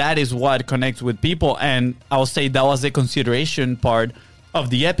think that is what connects with people. And I'll say that was the consideration part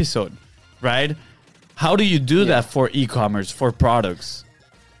of the episode, right? How do you do that for e-commerce, for products?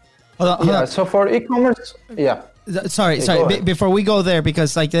 Hold on. So for e-commerce, Sorry. Before we go there,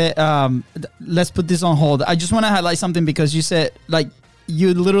 because like let's put this on hold. I just want to highlight something, because you said like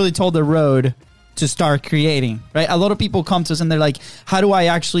you literally told the road to start creating, right? A lot of people come to us and they're like, what do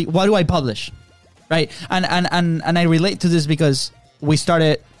I publish, right? And I relate to this because we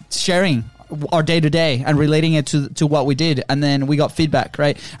started sharing our day to day and relating it to what we did, and then we got feedback,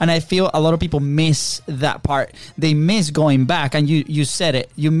 right? And I feel a lot of people miss that part. They miss going back, and you said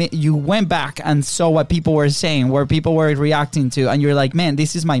it. You went back and saw what people were saying, where people were reacting to, and you're like, man,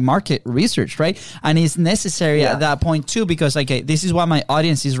 this is my market research, right? And it's necessary at that point too, because okay, this is what my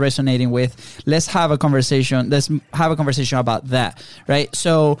audience is resonating with. Let's have a conversation. Let's have a conversation about that, right?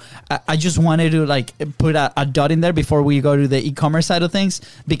 So I just wanted to like put a dot in there before we go to the e-commerce side of things,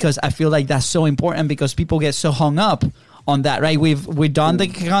 because I feel like that's so important, because people get so hung up on that, right? We've done the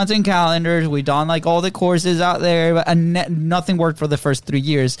content calendars, we've done like all the courses out there, and nothing worked for the first 3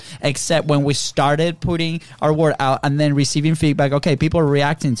 years, except when we started putting our word out and then receiving feedback. Okay, people are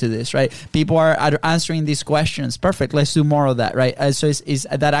reacting to this, right? People are answering these questions. Perfect. Let's do more of that, right? So it's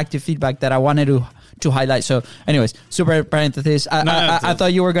that active feedback that I wanted to highlight. So anyways, super parenthesis. I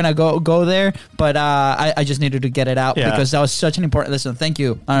thought you were gonna go there, but I just needed to get it out because that was such an important lesson. Thank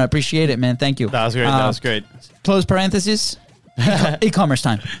you. I appreciate it, man. Thank you. That was great. Close parenthesis. E-commerce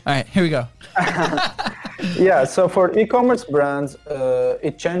time. All right, here we go. Yeah, so for e-commerce brands,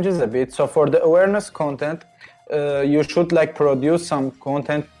 it changes a bit. So for the awareness content, you should like produce some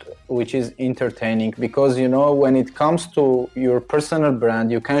content which is entertaining, because when it comes to your personal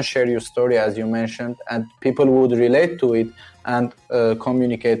brand, you can share your story, as you mentioned, and people would relate to it and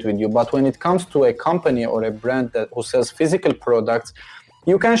communicate with you. But when it comes to a company or a brand who sells physical products,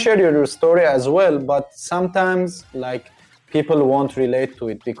 You can share your story as well, but sometimes like people won't relate to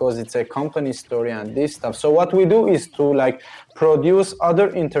it because it's a company story and this stuff. So what we do is to like produce other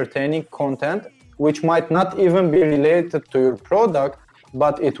entertaining content which might not even be related to your product,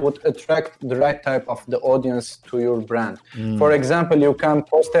 but it would attract the right type of the audience to your brand. For example, you can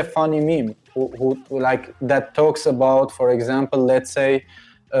post a funny meme who like that talks about, for example, let's say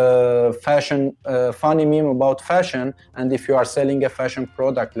fashion, funny meme about fashion, and if you are selling a fashion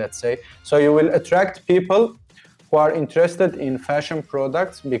product, let's say, so you will attract people who are interested in fashion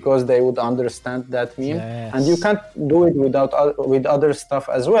products because they would understand that meme. Yes. And you can't do it with other stuff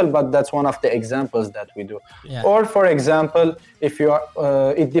as well, but that's one of the examples that we do. Yeah. Or for example, if you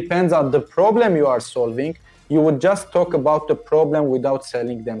are, it depends on the problem you are solving. You would just talk about the problem without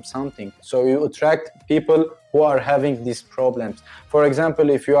selling them something. So you attract people who are having these problems. For example,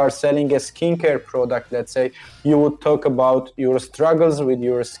 if you are selling a skincare product, let's say, you would talk about your struggles with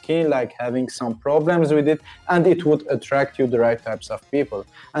your skin, like having some problems with it, and it would attract you the right types of people.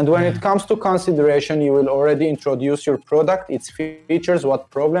 And when it comes to consideration, you will already introduce your product, its features, what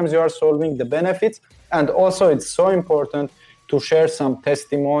problems you are solving, the benefits, and also it's so important to share some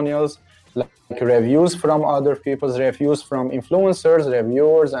testimonials, like reviews from other people's, reviews from influencers,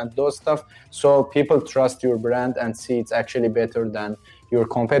 reviewers, and those stuff, so people trust your brand and see it's actually better than your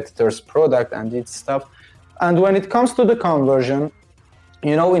competitor's product and its stuff. And when it comes to the conversion,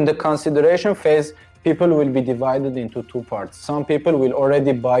 you know, in the consideration phase, people will be divided into two parts. Some people will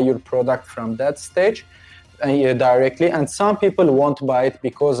already buy your product from that stage directly, and some people won't buy it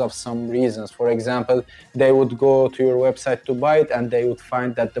because of some reasons. For example, they would go to your website to buy it and they would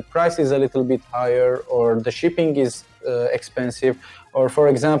find that the price is a little bit higher, or the shipping is expensive, or for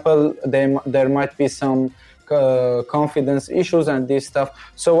example, there might be some confidence issues and this stuff.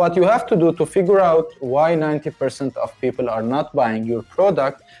 So what you have to do to figure out why 90% of people are not buying your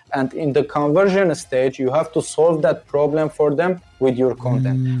product, and in the conversion stage, you have to solve that problem for them with your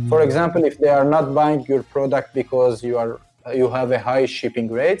content. For example, if they are not buying your product because you have a high shipping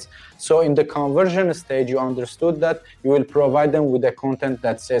rates, so in the conversion stage, you understood that you will provide them with a content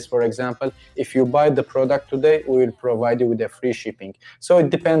that says, for example, if you buy the product today, we will provide you with a free shipping. So it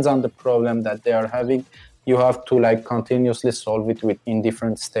depends on the problem that they are having. You have to like continuously solve it in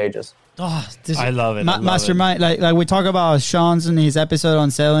different stages. Oh, I love it. I love Mastermind, like we talk about Sean's in his episode on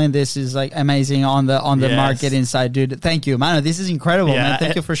selling. This is like amazing on the Yes. marketing side, dude. Thank you, man. This is incredible, Yeah, man.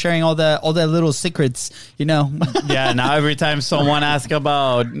 Thank you for sharing all the little secrets. You know. Yeah, now every time someone asks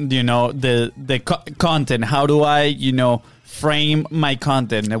about, you know, the content, how do I, you know, frame my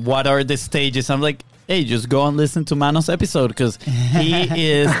content? What are the stages? I'm like, hey, just go and listen to Manos' episode because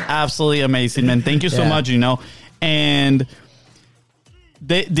he is absolutely amazing, man. Thank you so Yeah. much, you know. And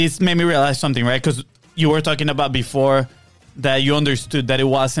this made me realize something, right? Because you were talking about before that you understood that it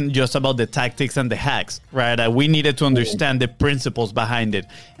wasn't just about the tactics and the hacks, right? That we needed to understand the principles behind it.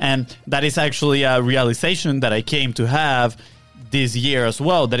 And that is actually a realization that I came to have this year as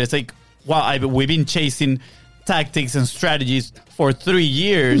well. That it's like, wow, we've been chasing tactics and strategies for 3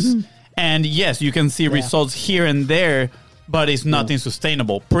 years. And yes, you can see results here and there, but it's nothing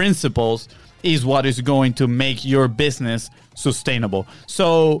sustainable. Principles is what is going to make your business sustainable.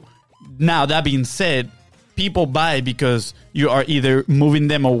 So now that being said, people buy because you are either moving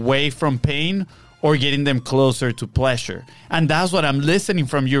them away from pain or getting them closer to pleasure. And that's what I'm listening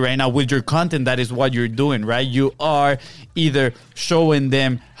from you right now with your content. That is what you're doing, right? You are either showing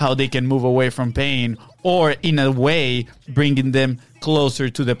them how they can move away from pain, or in a way bringing them closer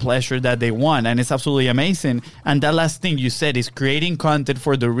to the pleasure that they want. And it's absolutely amazing. And that last thing you said is creating content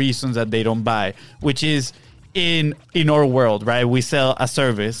for the reasons that they don't buy, which is in our world, right? We sell a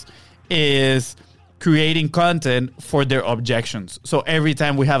service, is creating content for their objections. So every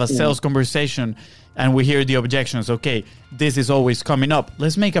time we have a sales conversation and we hear the objections, okay, this is always coming up.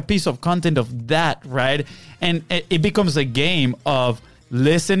 Let's make a piece of content of that, right? And it becomes a game of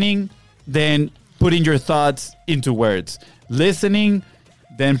listening, then putting your thoughts into words. Listening,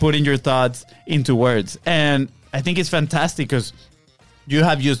 then putting your thoughts into words. And I think it's fantastic because you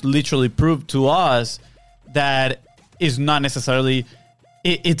have just literally proved to us that it's not necessarily,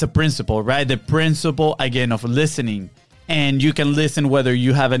 it's a principle, right? The principle, again, of listening. And you can listen whether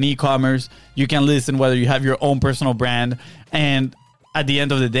you have an e-commerce, you can listen whether you have your own personal brand. And at the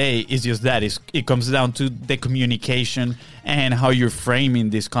end of the day, it's just that. It comes down to the communication and how you're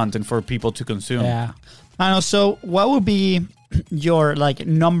framing this content for people to consume. Yeah. I know. So what would be your like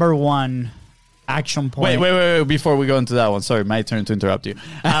number one action point. Wait. Before we go into that one, sorry, my turn to interrupt you.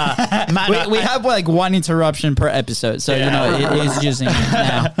 We have like one interruption per episode, so it is using it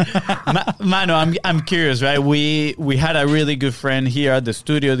now. Mano, I'm curious, right? We had a really good friend here at the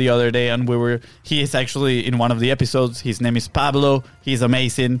studio the other day, and he is actually in one of the episodes. His name is Pablo. He's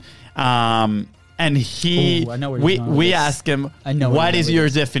amazing. And we asked him, what is your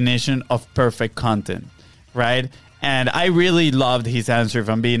definition of perfect content, right? And I really loved his answer, if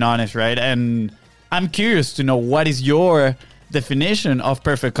I'm being honest, right? And I'm curious to know, what is your definition of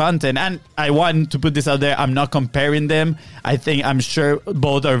perfect content? And I want to put this out there. I'm not comparing them. I'm sure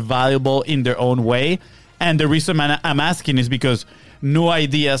both are valuable in their own way. And the reason I'm asking is because new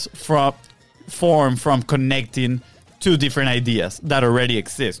ideas form from connecting two different ideas that already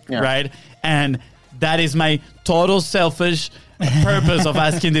exist, right? And that is my total selfish purpose of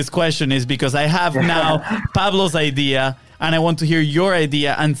asking this question, is because I have now Pablo's idea and I want to hear your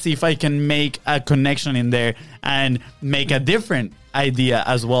idea and see if I can make a connection in there and make a different idea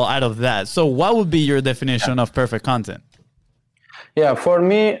as well out of that. So what would be your definition of perfect content? Yeah, for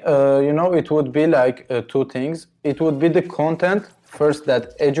me, it would be like two things. It would be the content first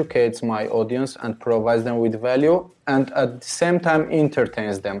that educates my audience and provides them with value, and at the same time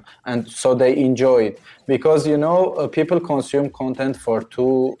entertains them, and so they enjoy it. Because people consume content for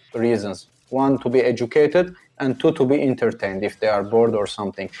two reasons: one, to be educated, and two, to be entertained if they are bored or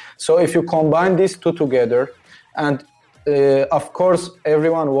something. So if you combine these two together, and of course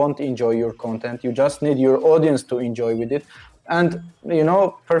everyone won't enjoy your content, you just need your audience to enjoy with it. And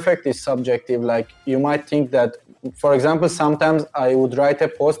perfect is subjective. Like, you might think that, for example, sometimes I would write a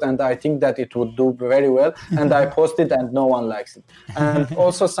post and I think that it would do very well, and I post it and no one likes it. And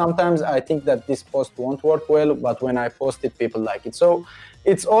also sometimes I think that this post won't work well, but when I post it, people like it. So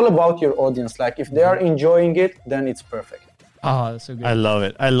it's all about your audience. Like, if they are enjoying it, then it's perfect. Oh, that's so good. I love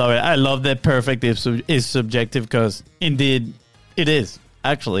it. I love that perfect is subjective, because indeed it is.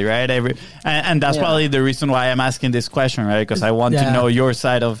 Actually, right? And that's probably the reason why I'm asking this question, right? Because I want to know your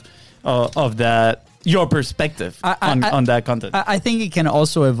side of that, your perspective on that content. I think it can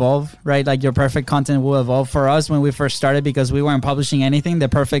also evolve, right? Like, your perfect content will evolve. For us, when we first started, because we weren't publishing anything, the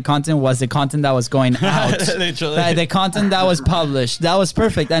perfect content was the content that was going out. Literally. The content that was published. That was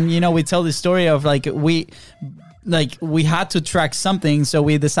perfect. And, we tell the story of we had to track something, so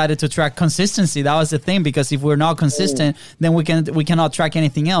we decided to track consistency. That was the thing, because if we're not consistent, then we cannot track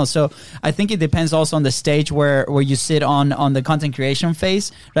anything else. So I think it depends also on the stage where you sit on the content creation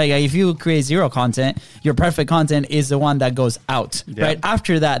phase. Like, if you create zero content, your perfect content is the one that goes out. Right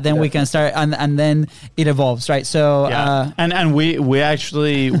after that, then we can start, and then it evolves, right? So and we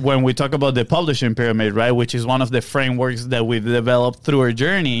actually, when we talk about the publishing pyramid, right, which is one of the frameworks that we've developed through our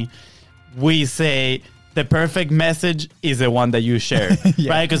journey, we say the perfect message is the one that you share,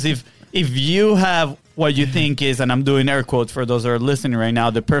 right? Because if you have what you think is, and I'm doing air quotes for those that are listening right now,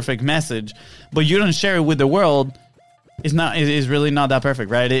 the perfect message, but you don't share it with the world, it's really not that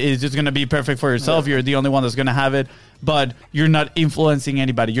perfect, right? It's just going to be perfect for yourself. You're the only one that's going to have it, but you're not influencing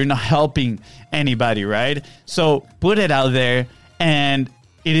anybody. You're not helping anybody, right? So put it out there, and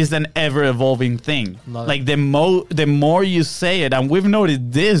it is an ever-evolving thing. Like, the more you say it, and we've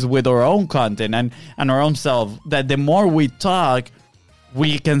noticed this with our own content and our own self, that the more we talk,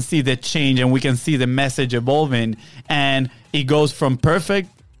 we can see the change and we can see the message evolving, and it goes from perfect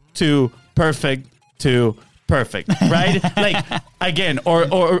to perfect to perfect, right? Like, again,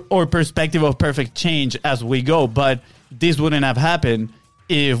 or perspective of perfect change as we go. But this wouldn't have happened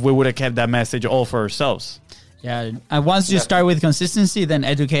if we would have kept that message all for ourselves. Yeah, and once you start with consistency, then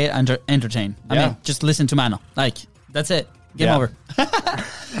educate and entertain. I mean, just listen to Mano. Like, that's it. Game over.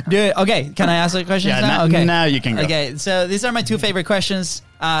 Dude, okay, can I ask a question now? Okay. Now you can go. Okay, so these are my two favorite questions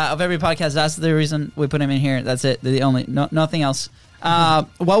of every podcast. That's the reason we put them in here. That's it. The only, nothing else.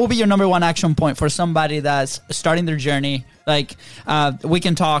 What would be your number one action point for somebody that's starting their journey? Like, we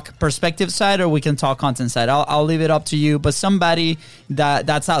can talk perspective side or we can talk content side. I'll leave it up to you. But somebody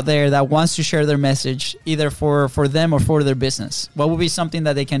that's out there that wants to share their message, either for them or for their business, what would be something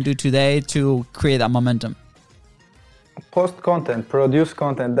that they can do today to create that momentum? Post content, produce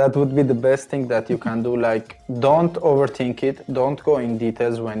content. That would be the best thing that you can do. Like, don't overthink it. Don't go in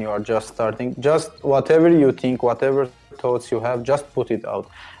details when you are just starting. Just whatever you think, whatever thoughts you have, just put it out.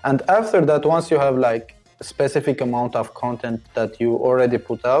 And after that, once you have like a specific amount of content that you already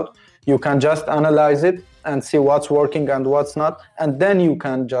put out, you can just analyze it and see what's working and what's not. And then you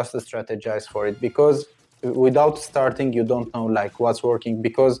can just strategize for it, because without starting, you don't know like what's working,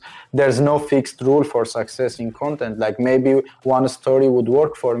 because there's no fixed rule for success in content. Like maybe one story would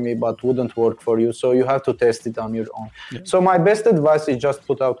work for me but wouldn't work for you, so you have to test it on your own. So my best advice is just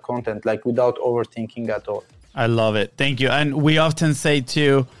put out content, like without overthinking at all. I love it. Thank you. And we often say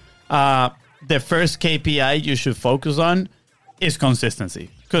too, the first KPI you should focus on is consistency,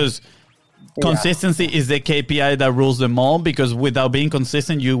 because consistency is the KPI that rules them all, because without being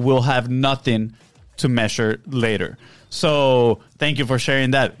consistent, you will have nothing to measure later. So thank you for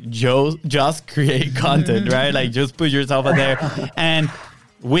sharing that. Just create content, right? Like just put yourself out there. And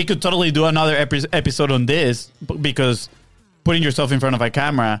we could totally do another episode on this, because putting yourself in front of a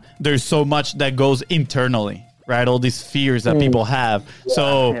camera, there's so much that goes internally, right? All these fears that people have.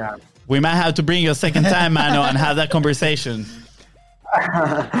 So we might have to bring you a second time, Mano, and have that conversation.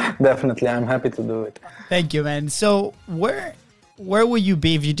 Definitely, I'm happy to do it. Thank you, man. So where would you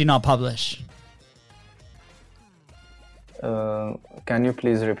be if you did not publish? Can you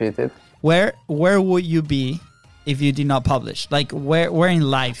please repeat it? Where would you be if you did not publish? Like where in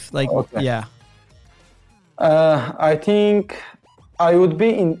life? Like yeah. I think I would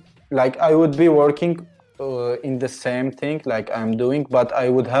be working in the same thing like I'm doing, but I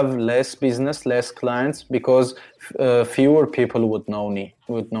would have less business, less clients, because fewer people would know me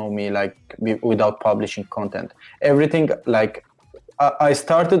like without publishing content. Everything, like I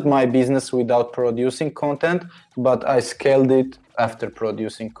started my business without producing content, but I scaled it after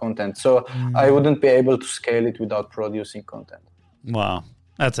producing content. So I wouldn't be able to scale it without producing content. Wow,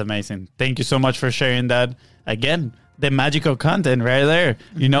 that's amazing. Thank you so much for sharing that. Again, the magical content right there.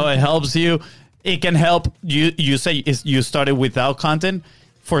 You know, it helps you. It can help you. You say you started without content.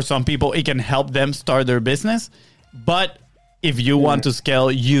 For some people, it can help them start their business. But if you want to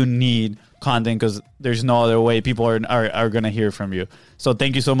scale, you need content, because there's no other way people are going to hear from you. So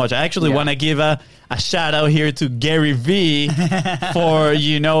thank you so much. I actually want to give a shout out here to Gary V for,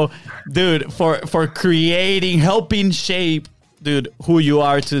 dude, for creating, helping shape, dude, who you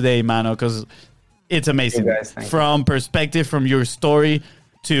are today, Mano, because it's amazing. From perspective, from your story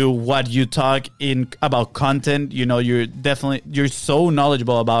to what you talk about content, you're so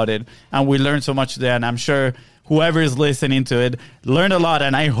knowledgeable about it, and we learned so much today, and I'm sure whoever is listening to it learned a lot,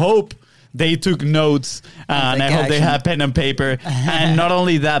 and I hope they took notes, and I hope they have pen and paper, and not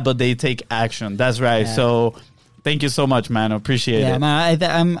only that, but they take action. That's right. Yeah. So thank you so much, man. I appreciate it. Yeah,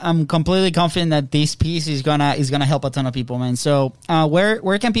 man. I'm completely confident that this piece is gonna help a ton of people, man. So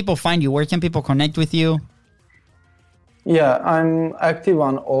where can people find you? Where can people connect with you? Yeah, I'm active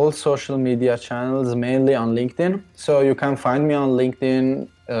on all social media channels, mainly on LinkedIn. So you can find me on LinkedIn.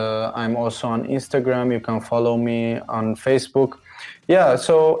 I'm also on Instagram. You can follow me on Facebook. Yeah,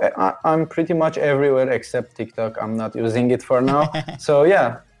 so I'm pretty much everywhere except TikTok. I'm not using it for now. So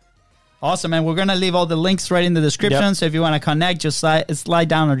yeah. Awesome, and we're going to leave all the links right in the description. Yep. So if you want to connect, just slide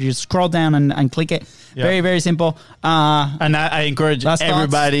down or just scroll down and click it. Yep. Very, very simple. And I encourage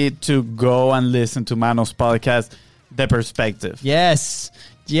everybody to go and listen to Mano's podcast, The Perspective. Yes.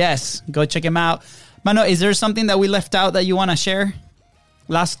 Go check him out. Mano, is there something that we left out that you want to share?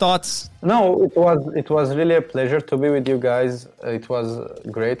 Last thoughts? No, it was really a pleasure to be with you guys. It was a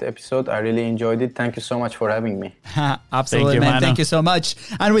great episode. I really enjoyed it. Thank you so much for having me. Absolutely, man. Thank you so much.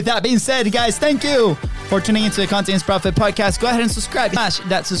 And with that being said, guys, thank you for tuning into the Content is Profit podcast. Go ahead and subscribe. Smash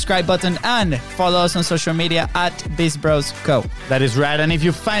that subscribe button and follow us on social media at BizBrosCo. That is right. And if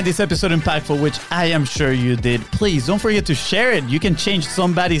you find this episode impactful, which I am sure you did, please don't forget to share it. You can change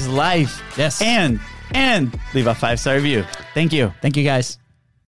somebody's life. Yes. And leave a 5-star review. Thank you. Thank you, guys.